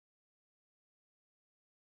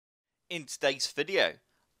In today's video,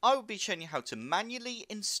 I will be showing you how to manually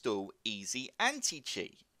install Easy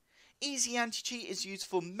Anti-Cheat. Easy Anti-Cheat is used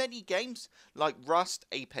for many games like Rust,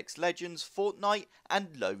 Apex Legends, Fortnite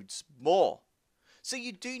and loads more. So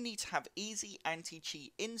you do need to have Easy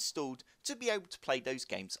Anti-Cheat installed to be able to play those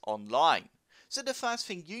games online. So the first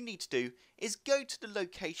thing you need to do is go to the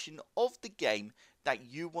location of the game that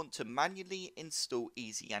you want to manually install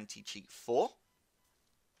Easy Anti-Cheat for.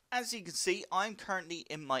 As you can see, I'm currently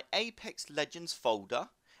in my Apex Legends folder,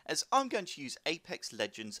 as I'm going to use Apex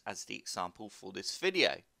Legends as the example for this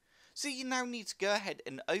video. So you now need to go ahead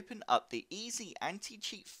and open up the Easy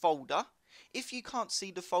Anti-Cheat folder. If you can't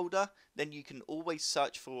see the folder, then you can always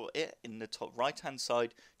search for it in the top right hand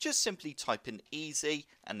side. Just simply type in Easy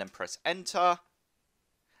and then press enter,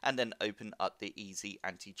 and then open up the Easy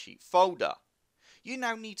Anti-Cheat folder. You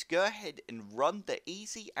now need to go ahead and run the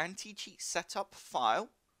Easy Anti-Cheat setup file.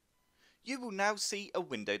 You will now see a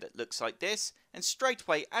window that looks like this, and straight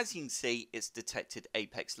away, as you can see, it's detected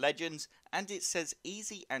Apex Legends and it says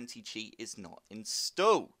Easy Anti-Cheat is not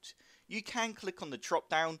installed. You can click on the drop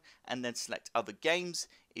down and then select other games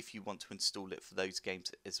if you want to install it for those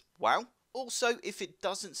games as well. Also, if it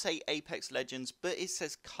doesn't say Apex Legends but it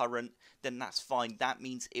says current, then that's fine. That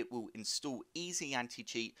means it will install Easy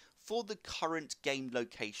Anti-Cheat for the current game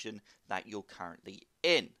location that you're currently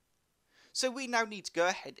in. So we now need to go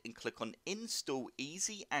ahead and click on Install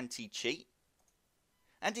Easy Anti-Cheat,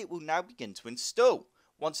 and it will now begin to install.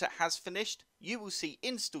 Once it has finished, you will see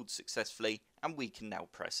installed successfully, and we can now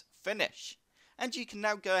press finish. And you can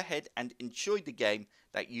now go ahead and enjoy the game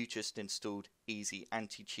that you just installed Easy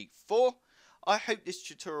Anti-Cheat for. I hope this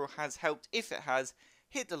tutorial has helped. If it has,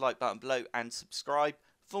 hit the like button below and subscribe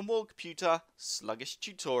for more computer sluggish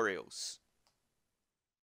tutorials.